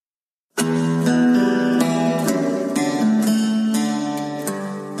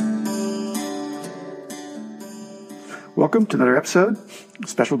welcome to another episode.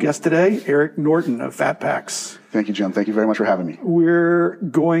 Special guest today, Eric Norton of Fat Packs. Thank you, Jim. Thank you very much for having me. We're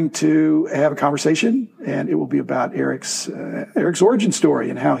going to have a conversation, and it will be about Eric's origin story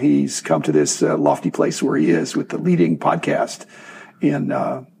and how he's come to this lofty place where he is with the leading podcast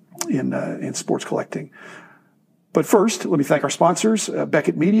in sports collecting. But first, let me thank our sponsors,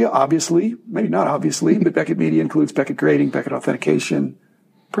 Beckett Media, obviously, maybe not obviously, but Beckett Media includes Beckett Grading, Beckett Authentication,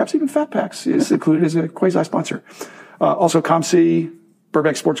 perhaps even Fat Packs is included as a quasi-sponsor. Also, ComC,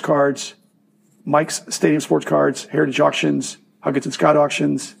 Burbank Sports Cards, Mike's Stadium Sports Cards, Heritage Auctions, Huggins and Scott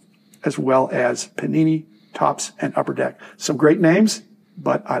Auctions, as well as Panini, Topps, and Upper Deck. Some great names,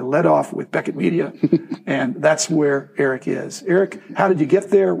 but I led off with Beckett Media, and that's where Eric is. Eric, how did you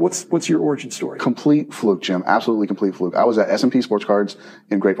get there? What's your origin story? Complete fluke, Jim. Absolutely complete fluke. I was at S&P Sports Cards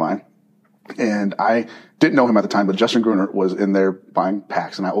in Grapevine, and I didn't know him at the time, but Justin Gruner was in there buying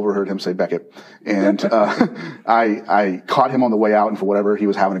packs, and I overheard him say Beckett. And I caught him on the way out, and for whatever, he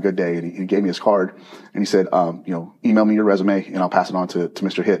was having a good day, and he gave me his card, and he said, email me your resume, and I'll pass it on to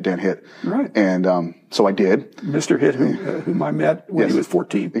Mr. Hitt, Dan Hitt. Right. And so I did. Mr. Hitt, whom I met when he was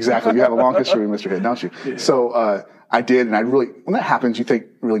 14. Exactly. You have a long history with Mr. Hitt, don't you? Yeah. So I did, and when that happens, you think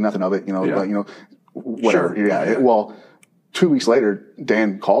really nothing of it, but, whatever. Sure. Yeah. Well, 2 weeks later,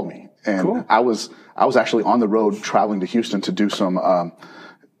 Dan called me. And cool. I was actually on the road traveling to Houston to do some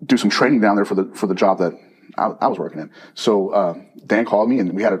training down there for the job that I was working in. So, Dan called me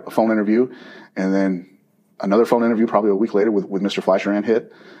and we had a phone interview, and then another phone interview probably a week later with Mr. Fleischer and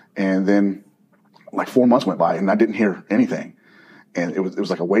Hitt. And then like 4 months went by and I didn't hear anything. And it was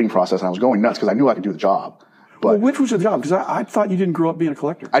like a waiting process, and I was going nuts because I knew I could do the job. But which was the job? Because I thought you didn't grow up being a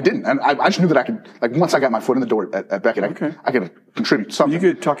collector. I didn't. And I just knew that I could, like, once I got my foot in the door at Beckett, I could contribute something. You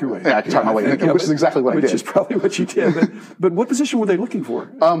could talk your way. Yeah, I could talk my way, which is exactly what I did. Which is probably what you did. But what position were they looking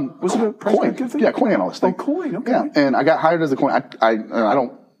for? Was it a price coin? Kind of thing? Yeah, coin analyst thing. Oh, coin, okay. Yeah, and I got hired as a coin. I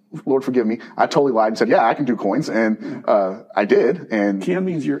don't, Lord forgive me, I totally lied and said, yeah, I can do coins, and I did. And can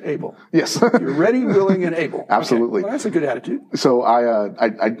means you're able. Yes. You're ready, willing, and able. Absolutely. Okay. Well, that's a good attitude. So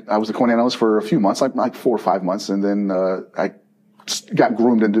I was a coin analyst for a few months, like 4 or 5 months, and then I got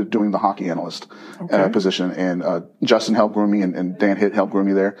groomed into doing the hockey analyst position. And Justin helped groom me, and Dan Hitt helped groom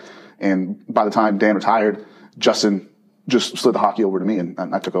me there. And by the time Dan retired, Justin just slid the hockey over to me, and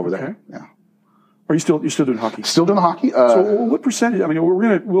I took over there. Yeah. Are you're still doing hockey? Still doing the hockey. So what percentage? I mean,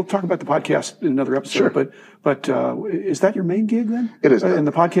 we'll talk about the podcast in another episode. Sure. But is that your main gig then? It is. And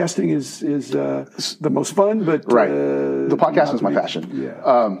the podcasting is the most fun, but right. The podcasting is my passion.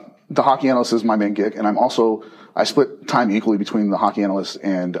 Yeah. The hockey analyst is my main gig, and I split time equally between the hockey analyst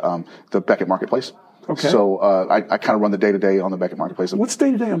and the Beckett Marketplace. Okay. So I kind of run the day-to-day on the Beckett Marketplace. What's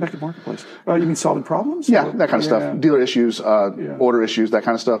day-to-day on Beckett Marketplace? You mean solving problems? Yeah, that kind of stuff. Dealer issues, order issues, that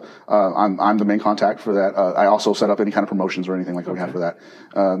kind of stuff. I'm the main contact for that. I also set up any kind of promotions or anything like that we have for that.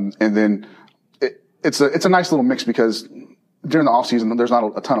 And then it's a nice little mix because during the off season, there's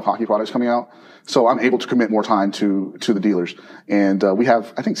not a ton of hockey products coming out. So I'm able to commit more time to the dealers. And we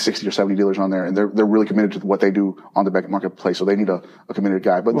have, I think, 60 or 70 dealers on there, and they're really committed to what they do on the Beckett Marketplace. So they need a committed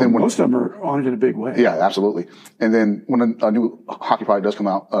guy. But then most of them are on it in a big way. Yeah, absolutely. And then when a new hockey product does come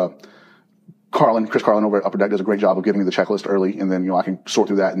out, Chris Carlin over at Upper Deck does a great job of giving me the checklist early, and then I can sort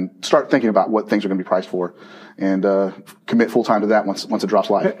through that and start thinking about what things are going to be priced for, and commit full time to that once it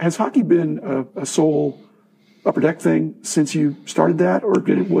drops live. Has hockey been a sole Upper Deck thing since you started that, or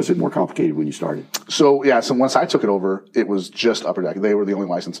was it more complicated when you started? So once I took it over, it was just Upper Deck. They were the only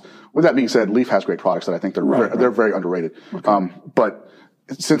license. With that being said, Leaf has great products that I think they're very underrated. Okay. But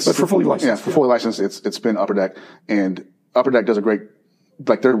for fully licensed, fully licensed, it's been Upper Deck, and Upper Deck does a great.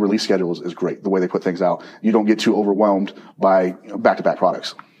 Like their release schedule is great. The way they put things out, you don't get too overwhelmed by back-to-back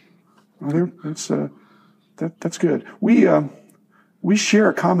products. Well, that's good. We share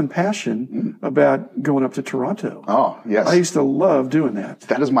a common passion about going up to Toronto. Oh, yes. I used to love doing that.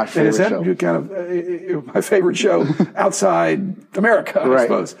 That is my favorite show. And is that kind of my favorite show outside America, I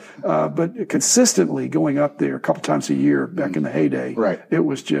suppose. But consistently going up there a couple times a year back in the heyday, it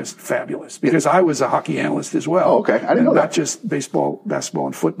was just fabulous because I was a hockey analyst as well. Oh, okay. I didn't know that. Not just baseball, basketball,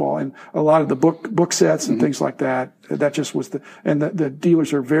 and football, and a lot of the book sets and things like that. That just was the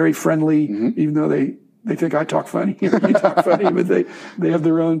dealers are very friendly, even though they think I talk funny, you talk funny, but they have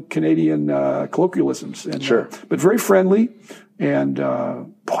their own Canadian colloquialisms. And, sure. But very friendly. And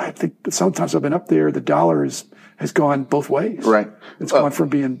I think sometimes I've been up there, the dollar has gone both ways. Right. It's gone from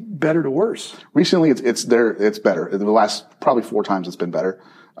being better to worse. Recently, it's better. The last probably 4 times it's been better.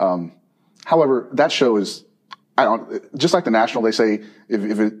 However, that show is just like the National, they say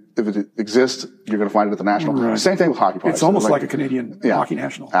if it exists, you're going to find it at the National. Right. Same thing with hockey products. It's almost like a Canadian Hockey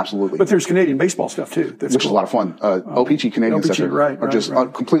National. Absolutely. But there's Canadian baseball stuff too. Which is a lot of fun. OPG Canadian stuff are just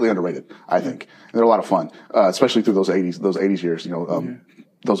completely underrated, I think. And they're a lot of fun, especially through those 80s years.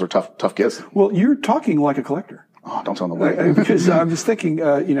 Those are tough kids. Well, you're talking like a collector. Oh, don't tell them that. Because I'm just thinking,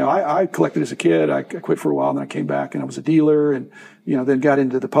 I collected as a kid. I quit for a while, and then I came back, and I was a dealer, and then got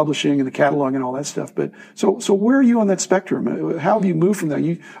into the publishing and the catalog and all that stuff. But so where are you on that spectrum? How have you moved from there?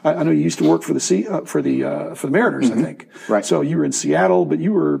 I know you used to work for the Mariners, I think. Right. So you were in Seattle, but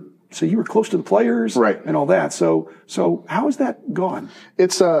you were close to the players, right, and all that. So how has that gone?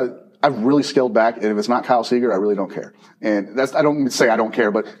 It's I've really scaled back, and if it's not Kyle Seager, I really don't care. And I don't say I don't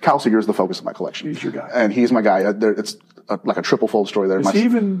care, but Kyle Seager is the focus of my collection. He's your guy. And he's my guy. It's like a triple fold story there. Is he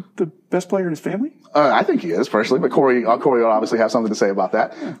even the best player in his family? I think he is, personally, but Corey will obviously have something to say about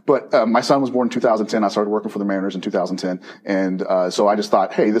that. Yeah. But my son was born in 2010. I started working for the Mariners in 2010. And so I just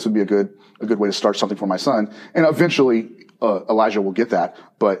thought, hey, this would be a good way to start something for my son. And eventually Elijah will get that.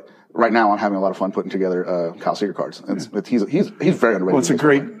 But right now, I'm having a lot of fun putting together Kyle Seager cards. He's very underrated. Well,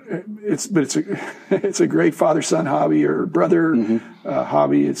 it's a great father-son hobby or brother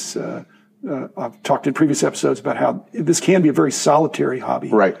hobby. It's I've talked in previous episodes about how this can be a very solitary hobby,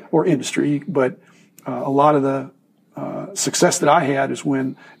 right, or industry. But a lot of the success that I had is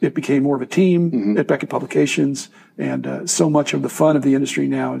when it became more of a team at Beckett Publications, and so much of the fun of the industry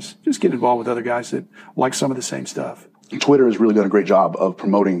now is just getting involved with other guys that like some of the same stuff. Twitter has really done a great job of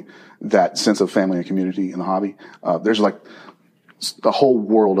promoting that sense of family and community in the hobby. There's like a whole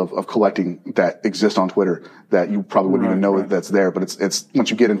world of collecting that exists on Twitter that you probably wouldn't even know that's there. But it's once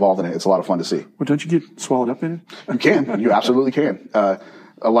you get involved in it, it's a lot of fun to see. Well, don't you get swallowed up in it? You can. You absolutely can.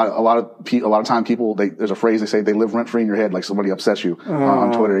 A lot of time people, there's a phrase they say, they live rent free in your head, like somebody upsets you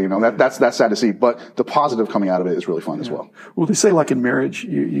on Twitter. That's sad to see, but the positive coming out of it is really fun as well. Well, they say like in marriage,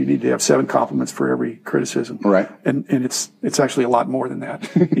 you need to have 7 compliments for every criticism. Right. And it's actually a lot more than that,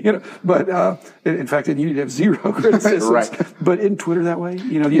 but, in fact, you need to have 0 criticisms. Right. But isn't Twitter that way?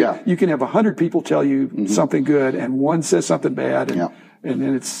 You can have 100 people tell you something good and one says something bad. And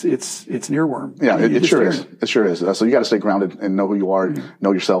then it's an earworm. Yeah, it sure is. It sure is. So you got to stay grounded and know who you are,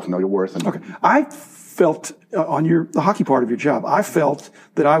 know yourself, know your worth. Okay. I felt on the hockey part of your job, I felt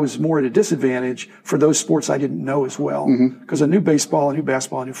that I was more at a disadvantage for those sports I didn't know as well. Because I knew baseball, I knew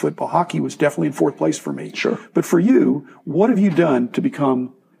basketball, I knew football. Hockey was definitely in 4th place for me. Sure. But for you, what have you done to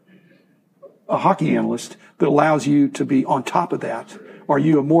become a hockey analyst that allows you to be on top of that? Are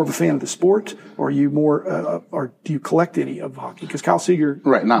you more of a fan of the sport, or are you more, or do you collect any of hockey? Because Kyle Seager,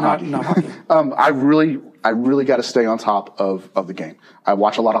 right, not hockey. I really got to stay on top of the game. I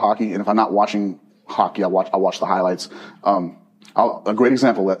watch a lot of hockey, and if I'm not watching hockey, I watch the highlights. A great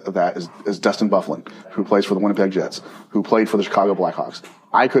example of that is Dustin Byfuglien, who plays for the Winnipeg Jets, who played for the Chicago Blackhawks.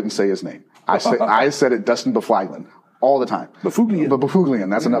 I couldn't say his name. I said it Dustin Byfuglien all the time. Byfuglien,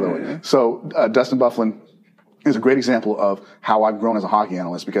 that's another one. Yeah. So Dustin Byfuglien is a great example of how I've grown as a hockey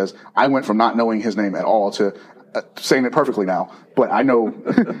analyst, because I went from not knowing his name at all to saying it perfectly now. But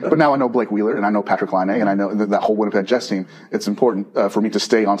now I know Blake Wheeler, and I know Patrick Laine, and I know that whole Winnipeg Jets team. It's important for me to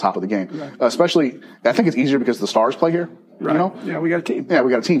stay on top of the game. Right. Especially, I think it's easier because the Stars play here. Right. Yeah, we got a team. Yeah, we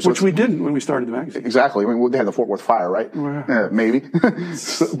got a team. So which we didn't when we started the magazine. Exactly. I mean, they had the Fort Worth Fire, right? Maybe.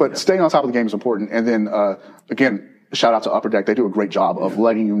 But staying on top of the game is important. And then, again, shout out to Upper Deck. They do a great job of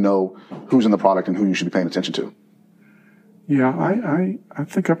letting you know who's in the product and who you should be paying attention to. Yeah, I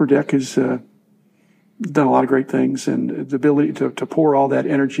think Upper Deck has done a lot of great things, and the ability to pour all that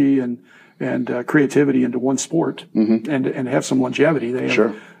energy and creativity into one sport and have some longevity.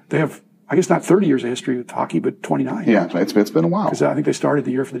 They have, I guess, not 30 years of history with hockey, but 29. Yeah, it's been a while. Because I think they started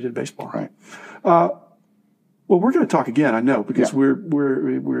the year after they did baseball. Right. Well, we're going to talk again, I know, because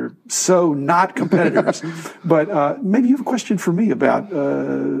we're so not competitors. But maybe you have a question for me about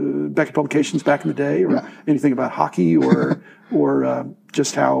Beckett Publications back in the day, or anything about hockey, or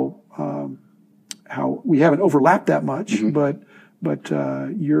just how we haven't overlapped that much, but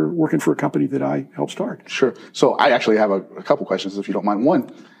you're working for a company that I helped start. Sure. So I actually have a couple questions, if you don't mind. One,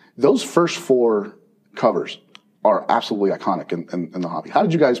 those first 4 covers are absolutely iconic in the hobby. How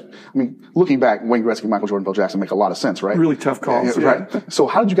did you guys, looking back, Wayne Gretzky, Michael Jordan, Bill Jackson make a lot of sense, right? Really tough calls. Right. So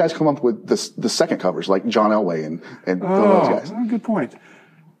how did you guys come up with the second covers, like John Elway and those guys? Good point.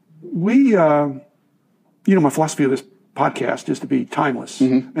 We, my philosophy of this podcast is to be timeless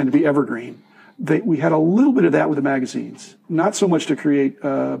and to be evergreen. We had a little bit of that with the magazines, not so much to create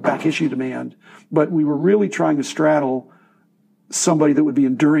back issue demand, but we were really trying to straddle somebody that would be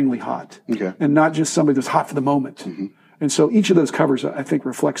enduringly hot, and not just somebody that's hot for the moment. And so each of those covers, I think,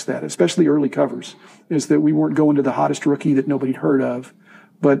 reflects that, especially early covers, is that we weren't going to the hottest rookie that nobody'd heard of.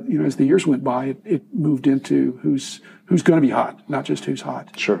 But, as the years went by, it moved into who's going to be hot, not just who's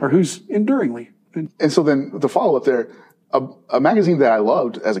hot. Sure. Or who's enduringly. And so then the follow-up there, a magazine that I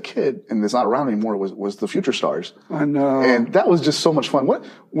loved as a kid and that's not around anymore was the Future Stars. I know. And that was just so much fun.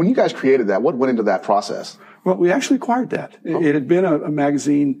 When you guys created that, what went into that process? Well, we actually acquired that. It had been a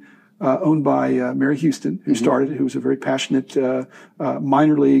magazine owned by Mary Houston, who started it, who was a very passionate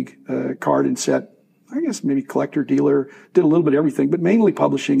minor league card and set, I guess maybe collector, dealer, did a little bit of everything, but mainly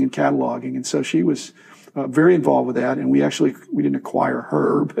publishing and cataloging. And so she was very involved with that. And we didn't acquire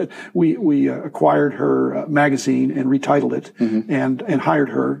her, but we acquired her magazine and retitled it and hired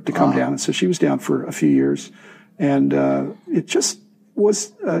her to come down. And so she was down for a few years. And it just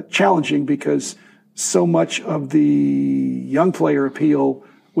was challenging because so much of the young player appeal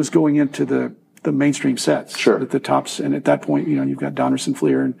was going into the mainstream sets. Sure. At the tops. And at that point, you've got Donruss,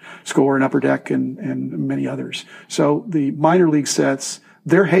 Fleer, and Score, and Upper Deck, and many others. So the minor league sets,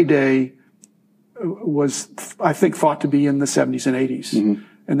 their heyday was, I think, thought to be in the 70s and 80s.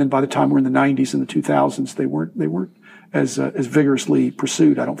 And then by the time we're in the 90s and the 2000s, they weren't as vigorously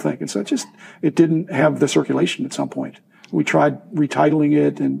pursued, I don't think. And so it didn't have the circulation at some point. We tried retitling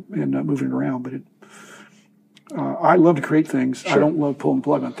it and moving it around, but I love to create things. Sure. I don't love pulling the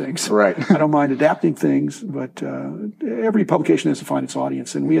plug on things. Right. I don't mind adapting things, but every publication has to find its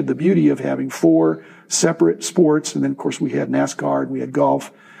audience. And we had the beauty of having 4 separate sports, and then of course we had NASCAR, and we had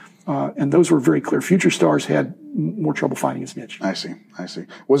golf, and those were very clear. Future Stars had more trouble finding its niche. I see.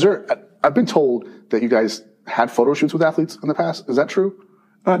 Was there? I've been told that you guys had photo shoots with athletes in the past. Is that true?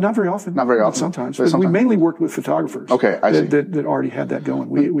 Not very often. Not very often. Sometimes. But we mainly worked with photographers. Okay, I see. That already had that going.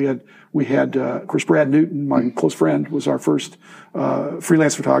 We had, of course, Brad Newton, my close friend, was our first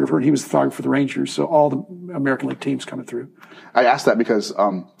freelance photographer, and he was the photographer for the Rangers. So all the American League teams coming through. I asked that because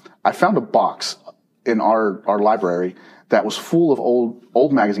I found a box in our library that was full of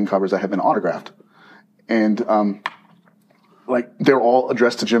old magazine covers that had been autographed, and they're all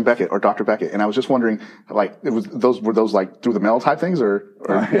addressed to Jim Beckett or Dr. Beckett. And I was just wondering, were those like through the mail type things or?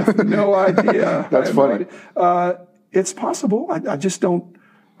 I have no idea. That's funny. It's possible. I just don't,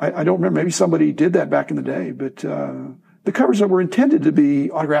 I don't remember. Maybe somebody did that back in the day, but, the covers that were intended to be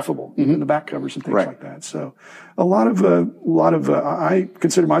autographable, even the back covers and things like that. So a lot of, I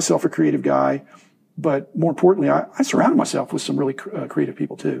consider myself a creative guy, but more importantly, I surrounded myself with some really creative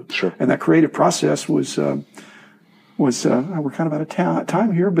people too. Sure. And that creative process was we're kind of out of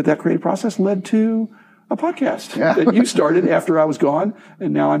time here, but that creative process led to a podcast that you started after I was gone,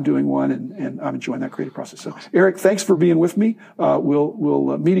 and now I'm doing one, and I'm enjoying that creative process. So, Eric, thanks for being with me.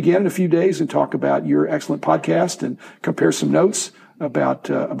 We'll meet again in a few days and talk about your excellent podcast and compare some notes about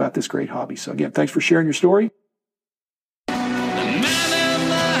this great hobby. So, again, thanks for sharing your story.